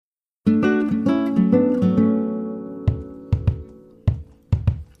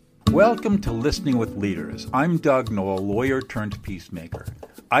Welcome to Listening with Leaders. I'm Doug Knoll, lawyer turned peacemaker.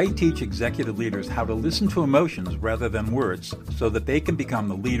 I teach executive leaders how to listen to emotions rather than words so that they can become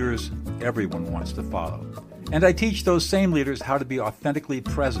the leaders everyone wants to follow. And I teach those same leaders how to be authentically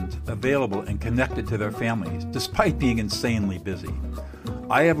present, available, and connected to their families, despite being insanely busy.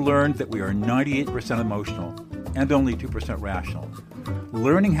 I have learned that we are 98% emotional and only 2% rational.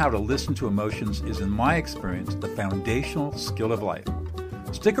 Learning how to listen to emotions is, in my experience, the foundational skill of life.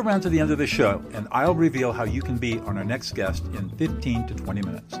 Stick around to the end of the show, and I'll reveal how you can be on our next guest in 15 to 20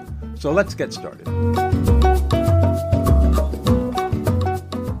 minutes. So let's get started.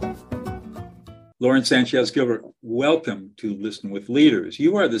 Lauren Sanchez Gilbert, welcome to Listen with Leaders.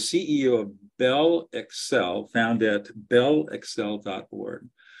 You are the CEO of BellXcel, found at BellXcel.org.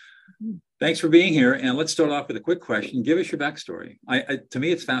 Thanks for being here. And let's start off with a quick question. Give us your backstory. To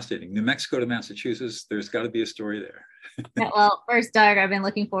me, it's fascinating. New Mexico to Massachusetts, there's got to be a story there. Yeah, well, first, Doug, I've been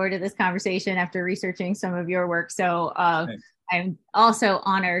looking forward to this conversation after researching some of your work. So I'm also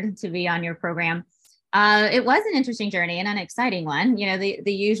honored to be on your program. It was an interesting journey and an exciting one. You know,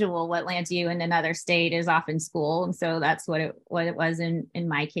 the usual, what lands you in another state is often school. And so that's what it was in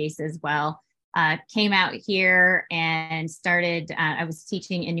my case as well. Came out here and started, I was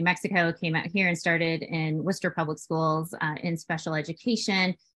teaching in New Mexico, came out here and started in Worcester Public Schools in special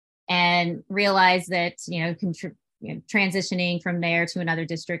education, and realized that, transitioning from there to another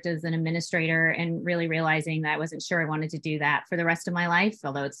district as an administrator, and really realizing that I wasn't sure I wanted to do that for the rest of my life,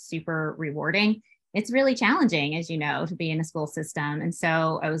 although it's super rewarding. It's really challenging, as you know, to be in a school system. And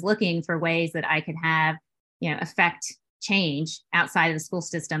so I was looking for ways that I could have, affect change outside of the school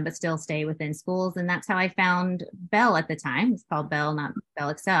system, but still stay within schools. And that's how I found Bell at the time. It's called Bell, not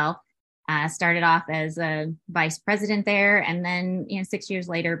BellXcel. Started off as a vice president there, and then 6 years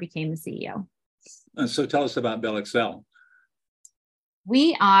later became the CEO. So tell us about BellXcel.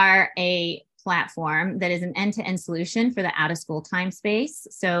 We are a platform that is an end-to-end solution for the out-of-school time space.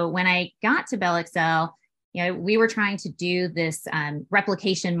 So when I got to BellXcel, we were trying to do this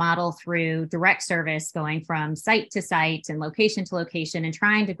replication model through direct service, going from site to site and location to location, and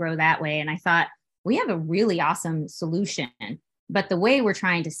trying to grow that way. And I thought, we have a really awesome solution, but the way we're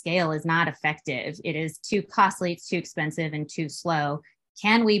trying to scale is not effective. It is too costly, it's too expensive, and too slow.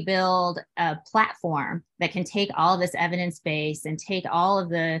 Can we build a platform that can take all of this evidence base and take all of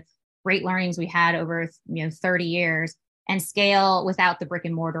the great learnings we had over 30 years and scale without the brick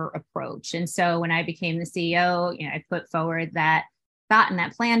and mortar approach? And so when I became the CEO, I put forward that thought and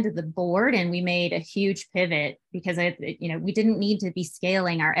that plan to the board, and we made a huge pivot because we didn't need to be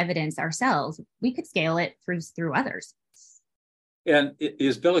scaling our evidence ourselves. We could scale it through others. And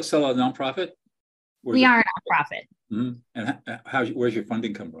is BellXcel a nonprofit? We are a nonprofit. Mm-hmm. And where's your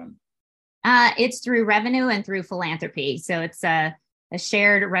funding come from? It's through revenue and through philanthropy. So it's a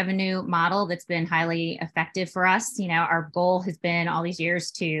shared revenue model that's been highly effective for us. Our goal has been all these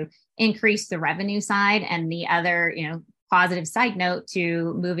years to increase the revenue side, and the other, positive side note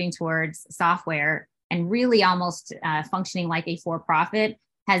to moving towards software and really almost functioning like a for-profit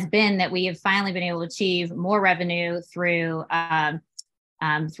has been that we have finally been able to achieve more revenue through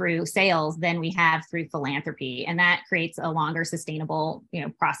sales than we have through philanthropy. And that creates a longer sustainable,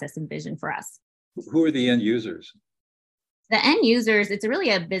 process and vision for us. Who are the end users? The end users, it's really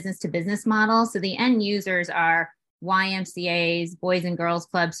a business to business model. So the end users are YMCAs, Boys and Girls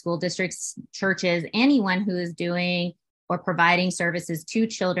Clubs, school districts, churches, anyone who is doing or providing services to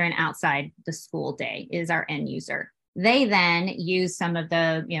children outside the school day is our end user. They then use some of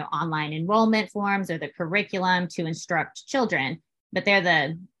the online enrollment forms or the curriculum to instruct children, but they're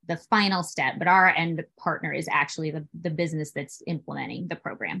the final step. But our end partner is actually the business that's implementing the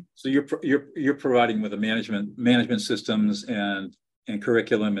program. So you're providing with the management systems and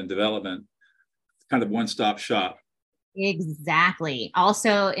curriculum and development, kind of one-stop shop. Exactly.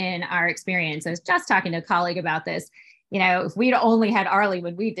 Also, in our experience, I was just talking to a colleague about this. If we'd only had Arlie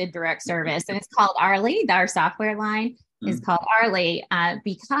when we did direct service, and it's called Arlie, our software line is called Arlie,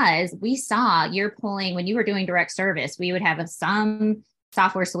 because we saw when you were doing direct service, we would have some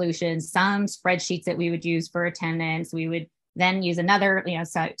software solutions, some spreadsheets that we would use for attendance. We would then use another,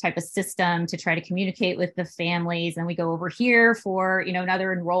 type of system to try to communicate with the families. And we go over here for,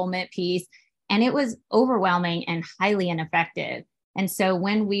 another enrollment piece. And it was overwhelming and highly ineffective. And so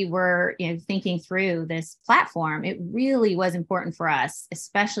when we were thinking through this platform, it really was important for us,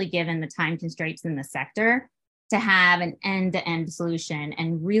 especially given the time constraints in the sector, to have an end-to-end solution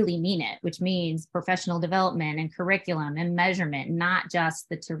and really mean it, which means professional development and curriculum and measurement, not just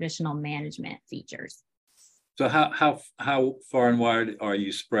the traditional management features. So how far and wide are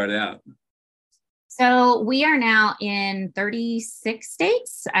you spread out? So we are now in 36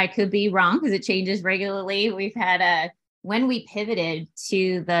 states. I could be wrong because it changes regularly. We've had when we pivoted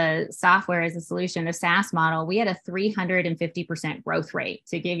to the software as a solution, the SaaS model, we had a 350% growth rate,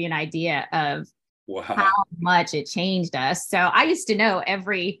 to give you an idea of how much it changed us. So I used to know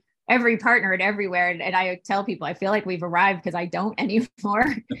every partner and everywhere. And I tell people, I feel like we've arrived because I don't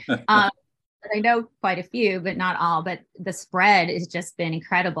anymore. I know quite a few, but not all. But the spread has just been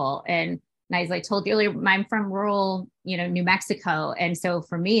incredible. And as I told you earlier, I'm from rural, New Mexico. And so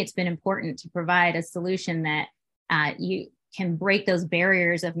for me, it's been important to provide a solution that you can break those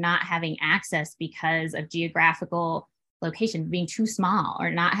barriers of not having access because of geographical location being too small or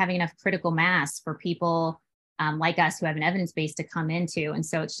not having enough critical mass for people like us who have an evidence base to come into. And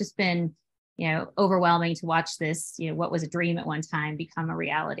so it's just been, overwhelming to watch this, what was a dream at one time become a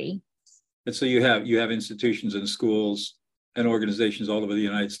reality. And so you have institutions and schools and organizations all over the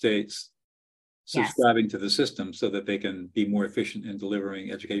United States subscribing to the system so that they can be more efficient in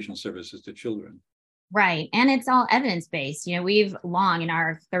delivering educational services to children. Right. And it's all evidence-based. We've long in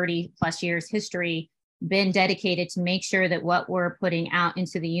our 30 plus years history been dedicated to make sure that what we're putting out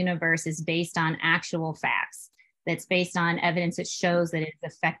into the universe is based on actual facts, that's based on evidence that shows that it's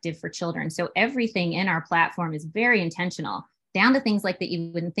effective for children. So everything in our platform is very intentional, down to things like that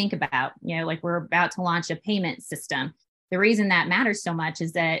you wouldn't think about, like we're about to launch a payment system. The reason that matters so much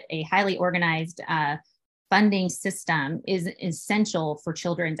is that a highly organized funding system is essential for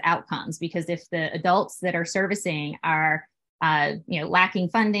children's outcomes, because if the adults that are servicing are lacking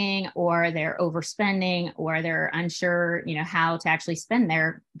funding, or they're overspending, or they're unsure, how to actually spend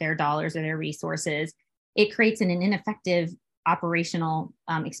their dollars or their resources, it creates an ineffective operational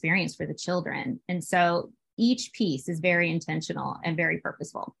experience for the children. And so each piece is very intentional and very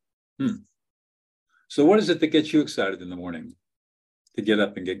purposeful. So what is it that gets you excited in the morning to get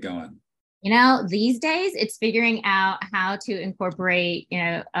up and get going? These days it's figuring out how to incorporate,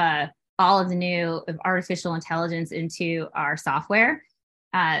 all of the new artificial intelligence into our software.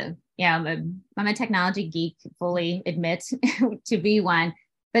 I'm a technology geek, fully admit to be one,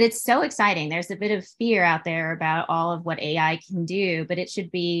 but it's so exciting. There's a bit of fear out there about all of what AI can do, but it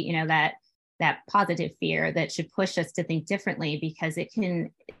should be, that positive fear that should push us to think differently, because it can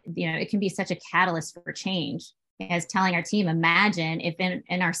be such a catalyst for change. As telling our team, imagine if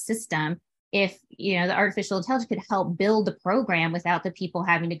in our system, if the artificial intelligence could help build the program without the people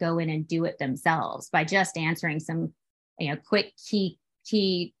having to go in and do it themselves, by just answering some quick key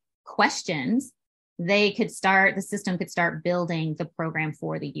questions, the system could start building the program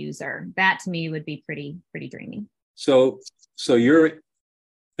for the user. That to me would be pretty dreamy. So you're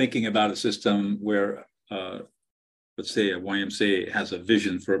thinking about a system where let's say a YMCA has a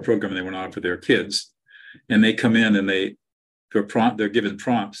vision for a program they want to offer their kids, and they come in and they're given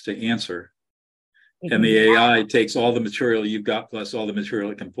prompts to answer. And the AI takes all the material you've got, plus all the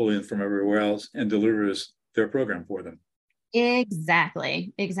material it can pull in from everywhere else, and delivers their program for them.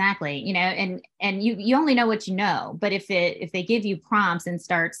 Exactly. And you only know what you know, but if they give you prompts and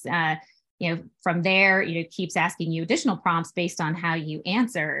starts, from there, keeps asking you additional prompts based on how you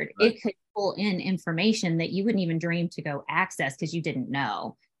answered, right, it could pull in information that you wouldn't even dream to go access because you didn't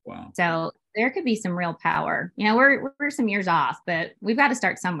know. Wow. So there could be some real power. We're some years off, but we've got to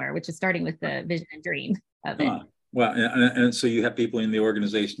start somewhere, which is starting with the vision and dream of it. Well, and so you have people in the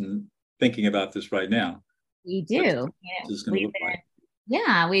organization thinking about this right now. We do.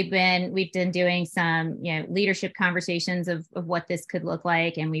 We've been doing some, leadership conversations of what this could look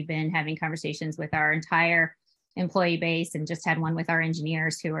like. And we've been having conversations with our entire employee base, and just had one with our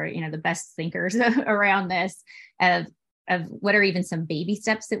engineers who are, the best thinkers around this, of what are even some baby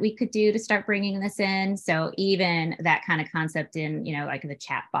steps that we could do to start bringing this in. So even that kind of concept in, like the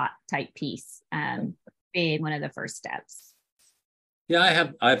chatbot type piece, being one of the first steps.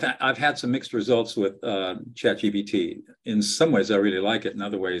 Yeah, I've had some mixed results with ChatGPT. In some ways, I really like it. In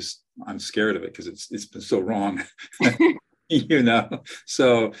other ways, I'm scared of it because it's been so wrong.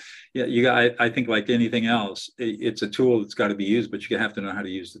 So yeah, I think like anything else, it's a tool that's got to be used, but you have to know how to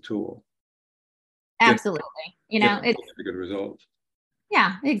use the tool. Absolutely. It's a good result.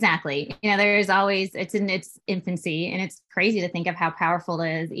 Yeah, exactly. There's always, it's in its infancy, and it's crazy to think of how powerful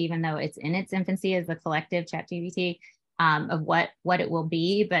it is, even though it's in its infancy as a collective ChatGPT, of what it will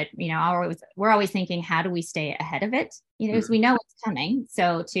be. But, we're always thinking, how do we stay ahead of it? Because we know it's coming.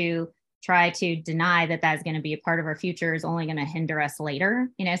 So to try to deny that that's going to be a part of our future is only going to hinder us later.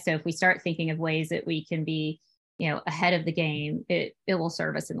 So if we start thinking of ways that we can be, ahead of the game, it will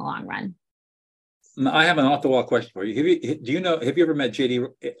serve us in the long run. I have an off-the-wall question for you. Have you ever met JD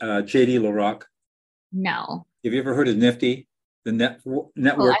LaRock? No. Have you ever heard of Nifty? The Well,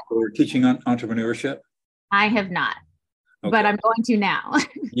 network for teaching entrepreneurship? I have not, Okay. but I'm going to now.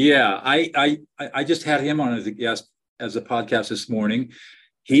 Yeah, I just had him on as a guest as a podcast this morning.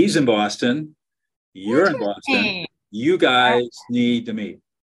 He's in Boston. You're in Boston. You guys need to meet.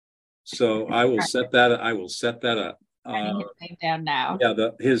 So I will set that up. Writing his name down now. Yeah,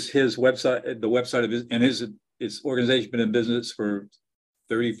 his website, the website of his organization been in business for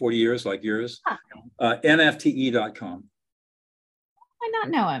 30, 40 years, like yours. NFTE.com. I not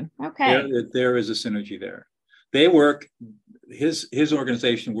know him. Okay. There is a synergy there. They work, his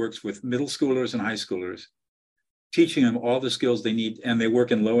organization works with middle schoolers and high schoolers, teaching them all the skills they need, and they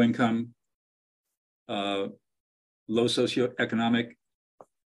work in low income, low socioeconomic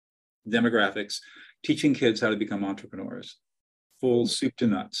demographics, teaching kids how to become entrepreneurs, full soup to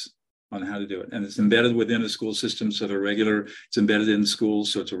nuts on how to do it. And it's embedded within a school system, so it's embedded in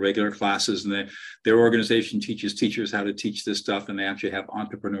schools, so it's a regular classes, and their organization teaches teachers how to teach this stuff, and they actually have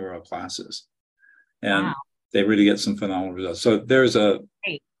entrepreneurial classes. And wow. They really get some phenomenal results. So there's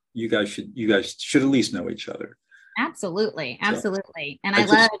you guys should at least know each other. Absolutely. And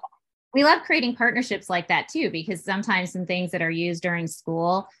we love creating partnerships like that too, because sometimes some things that are used during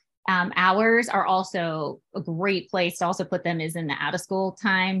school hours are also a great place to also put them is in the out of school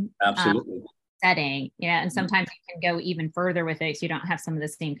time setting. Yeah. And sometimes you can go even further with it. So you don't have some of the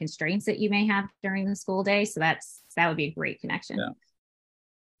same constraints that you may have during the school day. So that would be a great connection. Yeah.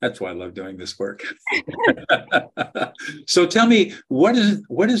 That's why I love doing this work. So tell me, what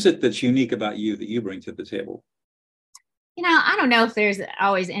is it that's unique about you that you bring to the table? I don't know if there's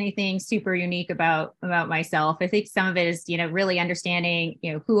always anything super unique about myself. I think some of it is, really understanding,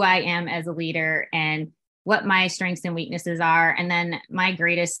 who I am as a leader and what my strengths and weaknesses are. And then my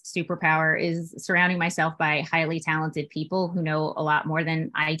greatest superpower is surrounding myself by highly talented people who know a lot more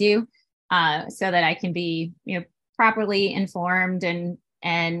than I do, so that I can be, properly informed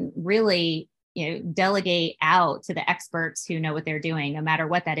and really, delegate out to the experts who know what they're doing, no matter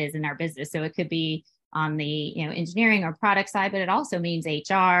what that is in our business. So it could be on the engineering or product side, but it also means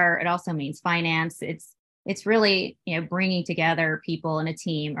HR. It also means finance. It's really bringing together people in a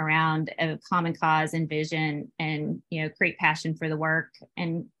team around a common cause and vision, and create passion for the work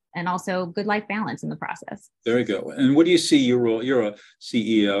and also good life balance in the process. There you go. And what do you see your role? You're a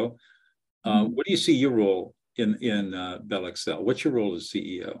CEO. What do you see your role in BellXcel? What's your role as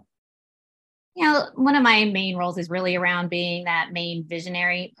CEO? One of my main roles is really around being that main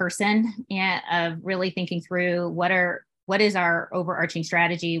visionary person, of really thinking through what is our overarching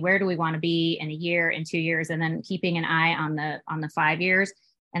strategy, where do we want to be in a year, in 2 years, and then keeping an eye on the 5 years,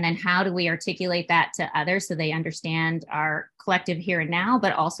 and then how do we articulate that to others so they understand our collective here and now,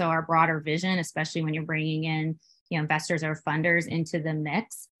 but also our broader vision, especially when you're bringing in investors or funders into the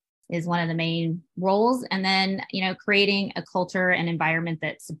mix, is one of the main roles. And then, creating a culture and environment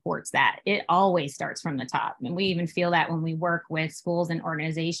that supports that. It always starts from the top. And we even feel that when we work with schools and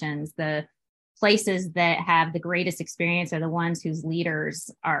organizations, the places that have the greatest experience are the ones whose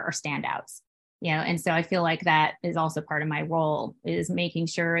leaders are standouts. And so I feel like that is also part of my role, is making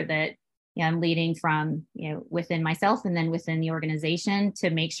sure that I'm leading from, within myself and then within the organization to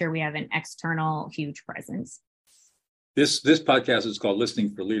make sure we have an external huge presence. This podcast is called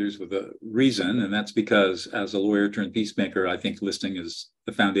Listening for Leaders with a reason, and that's because as a lawyer turned peacemaker, I think listening is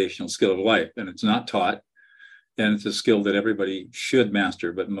the foundational skill of life, and it's not taught, and it's a skill that everybody should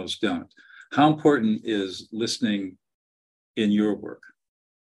master, but most don't. How important is listening in your work?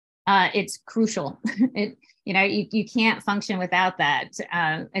 It's crucial. You can't function without that.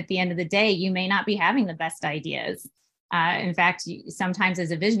 At the end of the day, you may not be having the best ideas. In fact, sometimes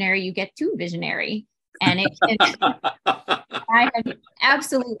as a visionary, you get too visionary. And I have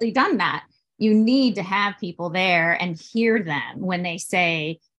absolutely done that. You need to have people there and hear them when they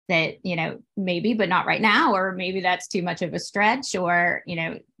say that, maybe, but not right now, or maybe that's too much of a stretch, or,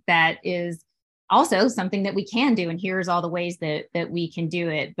 that is also something that we can do. And here's all the ways that we can do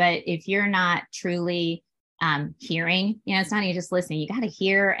it. But if you're not truly hearing, it's not even just listening. You got to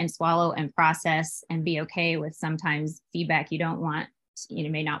hear and swallow and process and be okay with sometimes feedback you don't want,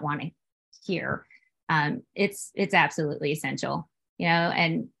 may not want to hear. It's absolutely essential,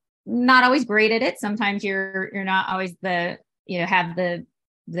 and not always great at it. Sometimes you're not always have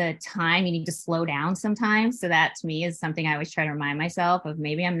the time. You need to slow down sometimes. So that to me is something I always try to remind myself of.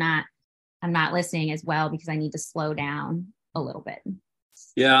 Maybe I'm not listening as well because I need to slow down a little bit.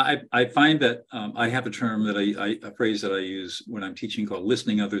 Yeah, I find that I have a term a phrase that I use when I'm teaching called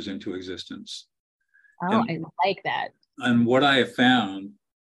listening others into existence. Oh, I like that. And what I have found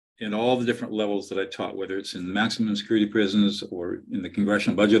in all the different levels that I taught, whether it's in maximum security prisons or in the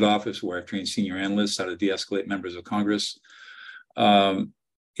Congressional Budget Office, where I've trained senior analysts how to de-escalate members of Congress,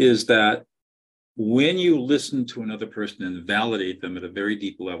 is that when you listen to another person and validate them at a very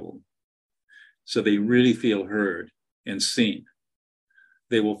deep level, so they really feel heard and seen,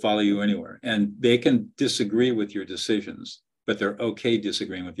 they will follow you anywhere. And they can disagree with your decisions, but they're okay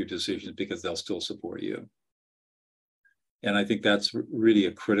disagreeing with your decisions because they'll still support you. And I think that's really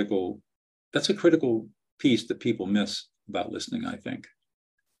a critical piece that people miss about listening, I think,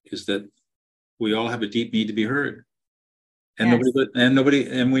 is that we all have a deep need to be heard. And yes.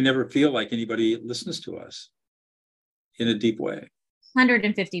 And we never feel like anybody listens to us in a deep way.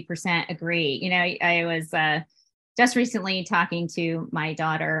 150% agree. You know, I was just recently talking to my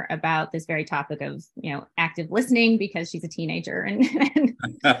daughter about this very topic of, you know, active listening, because she's a teenager. And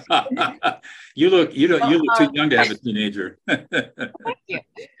you look too young to have a teenager. Thank you.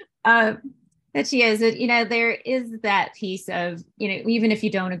 That she is, you know, there is that piece of, you know, even if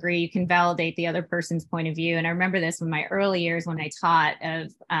you don't agree, you can validate the other person's point of view. And I remember this in my early years when I taught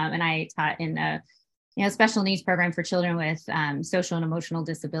and I taught in a, you know, special needs program for children with social and emotional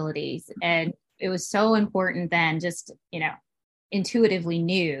disabilities. And it was so important then, just, you know, intuitively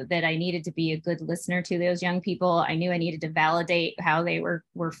knew that I needed to be a good listener to those young people. I knew I needed to validate how they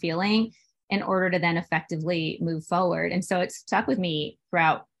were feeling in order to then effectively move forward. And so it stuck with me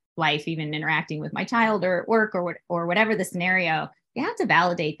throughout life, even interacting with my child or at work or whatever the scenario. You have to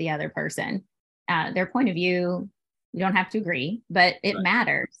validate the other person, their point of view. You don't have to agree, but it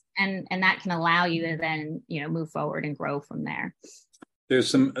matters. And that can allow you to then, you know, move forward and grow from there. There's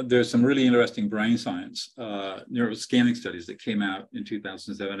some really interesting brain science neuroscanning studies that came out in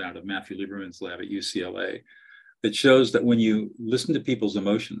 2007 out of Matthew Lieberman's lab at UCLA that shows that when you listen to people's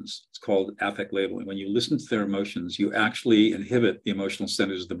emotions, it's called affect labeling. When you listen to their emotions, you actually inhibit the emotional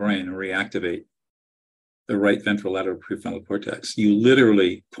centers of the brain and reactivate the right ventrolateral prefrontal cortex. You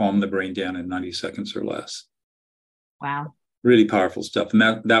literally calm the brain down in 90 seconds or less. Wow. Really powerful stuff. And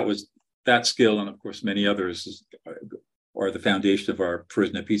that skill, and of course many others, are the foundation of our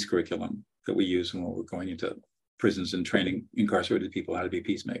prison of peace curriculum that we use when we're going into prisons and training incarcerated people how to be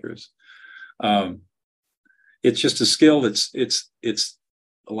peacemakers. It's just a skill it's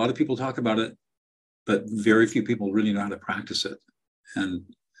a lot of people talk about it, but very few people really know how to practice it. And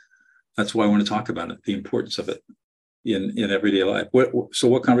that's why I want to talk about it, the importance of it in everyday life. So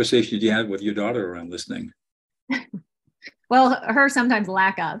what conversation did you have with your daughter around listening? Well, her sometimes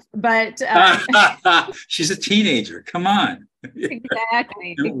lack of, but she's a teenager. Come on.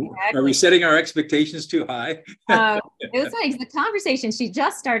 Exactly. Are we setting our expectations too high? It was like the conversation. She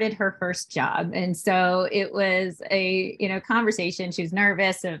just started her first job, and so it was a conversation. She was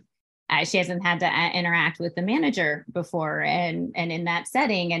nervous of she hasn't had to interact with the manager before, and in that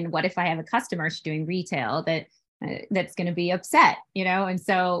setting. And what if I have a customer? She's doing retail that's going to be upset, and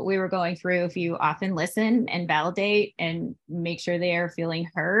so we were going through, if you often listen and validate and make sure they are feeling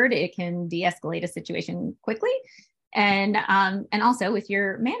heard, it can de-escalate a situation quickly. And also with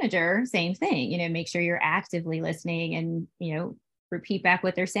your manager, same thing, make sure you're actively listening and, repeat back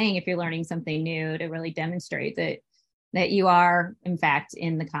what they're saying if you're learning something new, to really demonstrate that you are in fact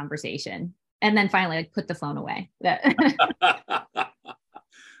in the conversation. And then finally, put the phone away.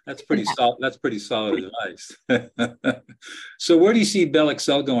 That's pretty solid. That's pretty solid advice. So where do you see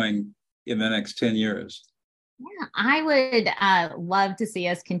BellXcel going in the next 10 years? Yeah, I would love to see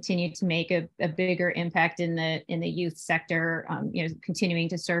us continue to make a bigger impact in the youth sector, continuing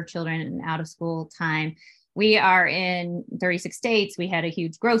to serve children in out of school time. We are in 36 states. We had a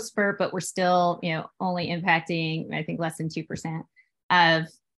huge growth spurt, but we're still, only impacting, I think, less than 2%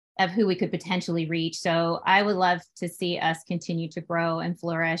 of who we could potentially reach. So I would love to see us continue to grow and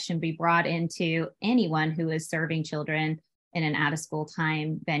flourish and be brought into anyone who is serving children in an out of school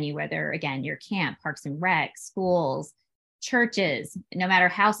time venue, whether, again, your camp, parks and rec, schools, churches, no matter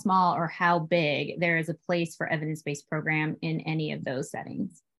how small or how big, there is a place for evidence-based program in any of those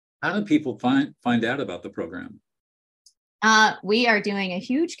settings. How do people find out about the program? We are doing a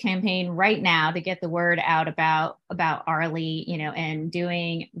huge campaign right now to get the word out about Arlie, and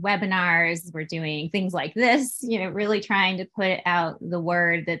doing webinars. We're doing things like this, really trying to put out the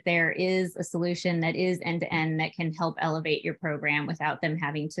word that there is a solution that is end-to-end that can help elevate your program without them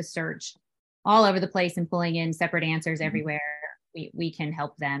having to search all over the place and pulling in separate answers everywhere. We can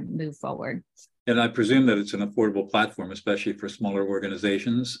help them move forward. And I presume that it's an affordable platform, especially for smaller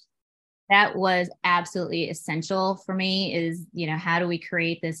organizations. That was absolutely essential for me is, how do we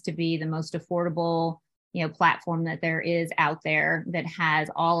create this to be the most affordable, platform that there is out there that has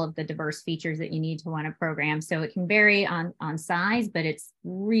all of the diverse features that you need to run a program. So it can vary on size, but it's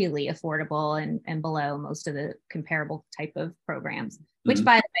really affordable and below most of the comparable type of programs, which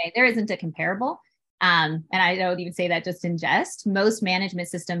by the way, there isn't a comparable. And I don't even say that just in jest. Most management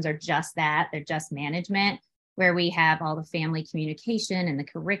systems are just that. They're just management, where we have all the family communication and the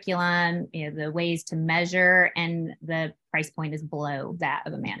curriculum, the ways to measure, and the price point is below that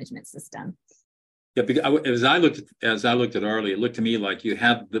of a management system. Yeah, because as I looked at Arlie, it looked to me like you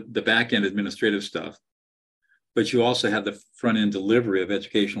have the back end administrative stuff, but you also have the front end delivery of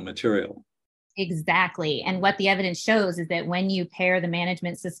educational material. Exactly. And what the evidence shows is that when you pair the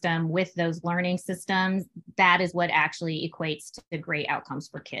management system with those learning systems, that is what actually equates to great outcomes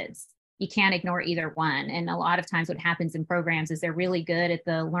for kids. You can't ignore either one. And a lot of times what happens in programs is they're really good at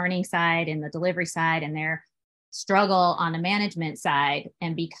the learning side and the delivery side, and they're struggle on the management side.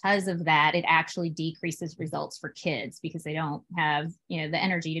 And because of that, it actually decreases results for kids because they don't have, the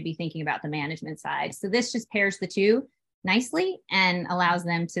energy to be thinking about the management side. So this just pairs the two nicely and allows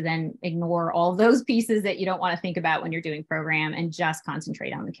them to then ignore all those pieces that you don't want to think about when you're doing program and just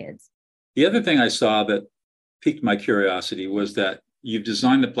concentrate on the kids. The other thing I saw that piqued my curiosity was that you've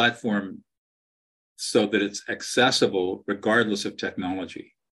designed the platform so that it's accessible regardless of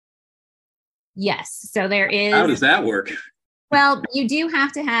technology. Yes. So there is. How does that work? Well, you do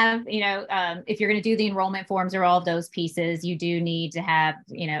have to have, if you're going to do the enrollment forms or all of those pieces, you do need to have,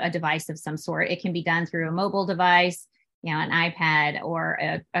 a device of some sort. It can be done through a mobile device, an iPad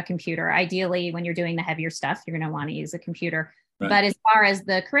or a computer. Ideally, when you're doing the heavier stuff, you're going to want to use a computer. Right. But as far as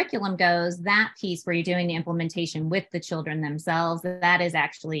the curriculum goes, that piece where you're doing the implementation with the children themselves, that is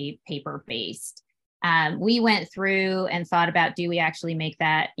actually paper-based. We went through and thought about, do we actually make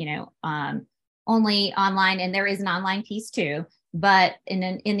that, only online? And there is an online piece too, but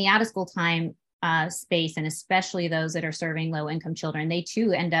in the out of school time space, and especially those that are serving low income children, they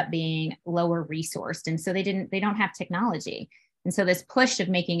too end up being lower resourced. And so they don't have technology. And so this push of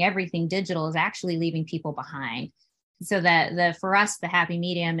making everything digital is actually leaving people behind. So that for us, the happy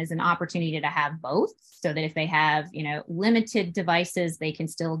medium is an opportunity to have both, so that if they have, limited devices, they can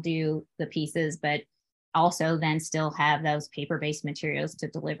still do the pieces, but also then still have those paper-based materials to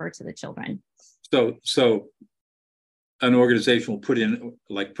deliver to the children. So an organization will put in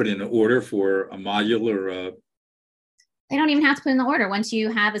an order for a module or they don't even have to put in the order. Once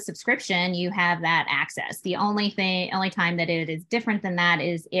you have a subscription, you have that access. The only time that it is different than that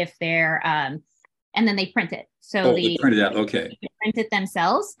is if they're and then they print it. So they print it out. Okay. They print it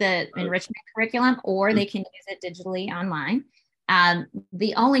themselves, the enrichment curriculum, or they can use it digitally online.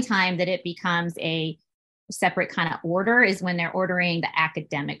 The only time that it becomes a separate kind of order is when they're ordering the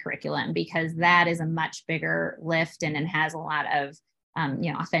academic curriculum, because that is a much bigger lift and it has a lot of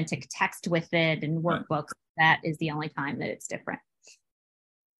authentic text with it and workbooks. That is the only time that it's different.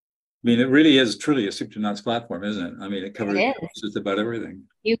 I mean, it really is truly a soup to nuts platform, isn't it? I mean, it covers just about everything.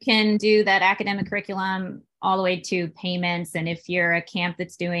 You can do that academic curriculum all the way to payments. And if you're a camp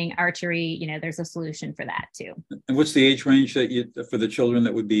that's doing archery, there's a solution for that too. And what's the age range for the children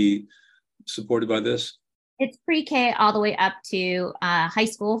that would be supported by this? It's pre-K all the way up to high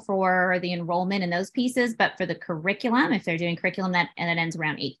school for the enrollment and those pieces. But for the curriculum, if they're doing curriculum, that ends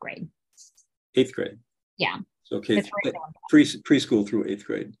around 8th grade. 8th grade? Yeah. So preschool through 8th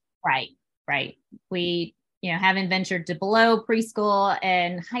grade. Right. We, haven't ventured to below preschool,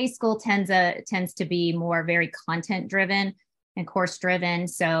 and high school tends to be more very content driven and course driven.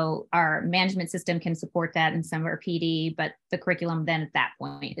 So our management system can support that and some of our PD, but the curriculum then at that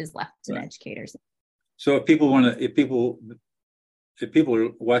point is left to the educators. So if people are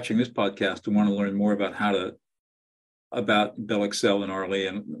watching this podcast and want to learn more about about BellXcel and Arlie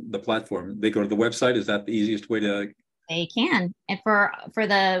and the platform, they go to the website. Is that the easiest way to? They can. And for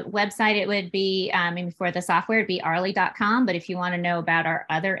the website, it would be, for the software, it'd be arlie.com. But if you want to know about our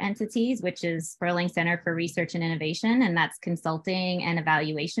other entities, which is Sperling Center for Research and Innovation, and that's consulting and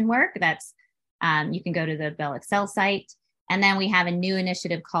evaluation work, that's you can go to the BellXcel's site. And then we have a new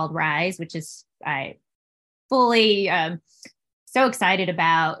initiative called RISE, which is fully so excited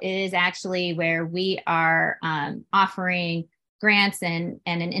about. It is actually where we are offering grants and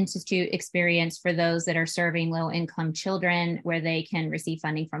an institute experience for those that are serving low income children, where they can receive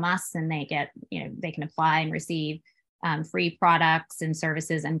funding from us and they get, they can apply and receive free products and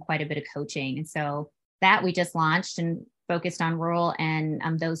services and quite a bit of coaching. And so that we just launched and focused on rural and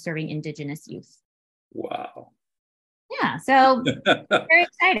those serving Indigenous youth. Wow. Yeah. So very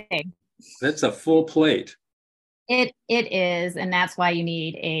exciting. That's a full plate. It is. And that's why you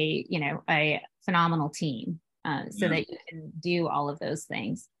need a phenomenal team. So that you can do all of those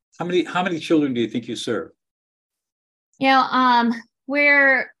things. How many children do you think you serve?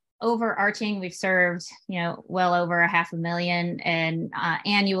 We're overarching. We've served, well over 500,000, and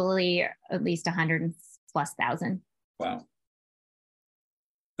annually at least 100,000+. Wow,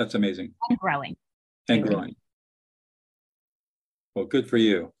 that's amazing. And growing. and growing. Well, good for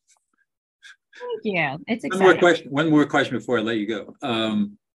you. Thank you. It's exciting. One more question before I let you go.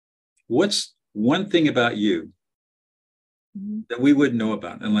 What's one thing about you that we wouldn't know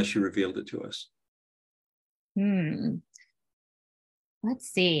about unless you revealed it to us? Let's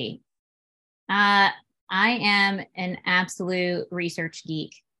see. I am an absolute research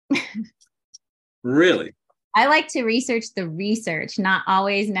geek. Really? I like to research the research, not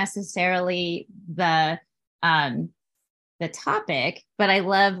always necessarily the topic, but I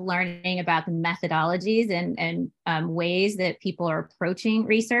love learning about the methodologies and ways that people are approaching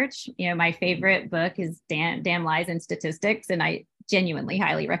research. You know, my favorite book is Damn Lies and Statistics, and I genuinely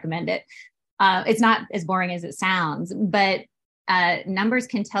highly recommend it. It's not as boring as it sounds, but numbers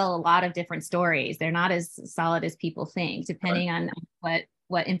can tell a lot of different stories. They're not as solid as people think, depending on what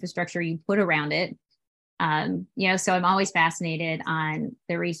infrastructure you put around it. So I'm always fascinated on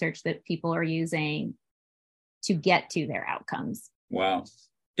the research that people are using to get to their outcomes. Wow.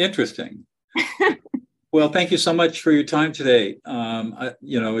 Interesting. Well, thank you so much for your time today.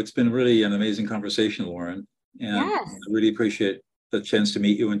 It's been really an amazing conversation, Lauren. And yes. I really appreciate the chance to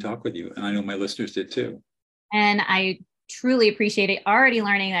meet you and talk with you. And I know my listeners did too. And I truly appreciate it. Already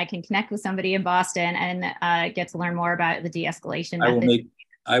learning that I can connect with somebody in Boston and get to learn more about the de-escalation method.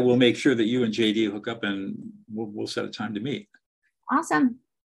 I will make sure that you and JD hook up and we'll set a time to meet. Awesome.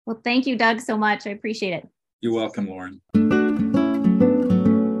 Well, thank you, Doug, so much. I appreciate it. You're welcome, Lauren.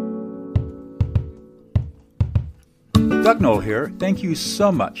 Doug Knoll here. Thank you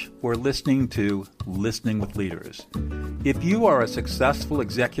so much for listening to Listening with Leaders. If you are a successful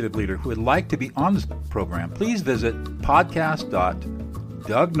executive leader who would like to be on this program, please visit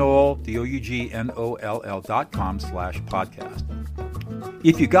podcast.dougnoll.com/podcast.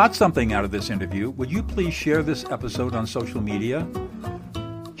 If you got something out of this interview, would you please share this episode on social media?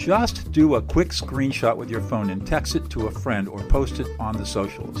 Just do a quick screenshot with your phone and text it to a friend or post it on the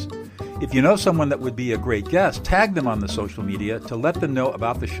socials. If you know someone that would be a great guest, tag them on the social media to let them know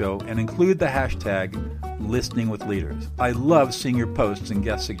about the show and include the hashtag Listening with Leaders. I love seeing your posts and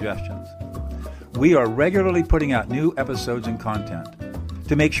guest suggestions. We are regularly putting out new episodes and content.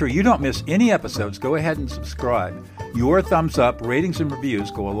 To make sure you don't miss any episodes, go ahead and subscribe. Your thumbs up, ratings, and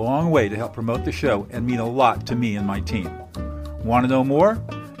reviews go a long way to help promote the show and mean a lot to me and my team. Want to know more?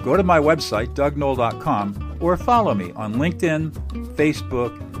 Go to my website, dougnoll.com, or follow me on LinkedIn,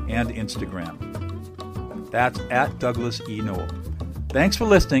 Facebook, and Instagram. That's @Douglas E. Knoll. Thanks for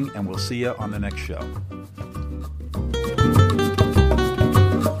listening, and we'll see you on the next show.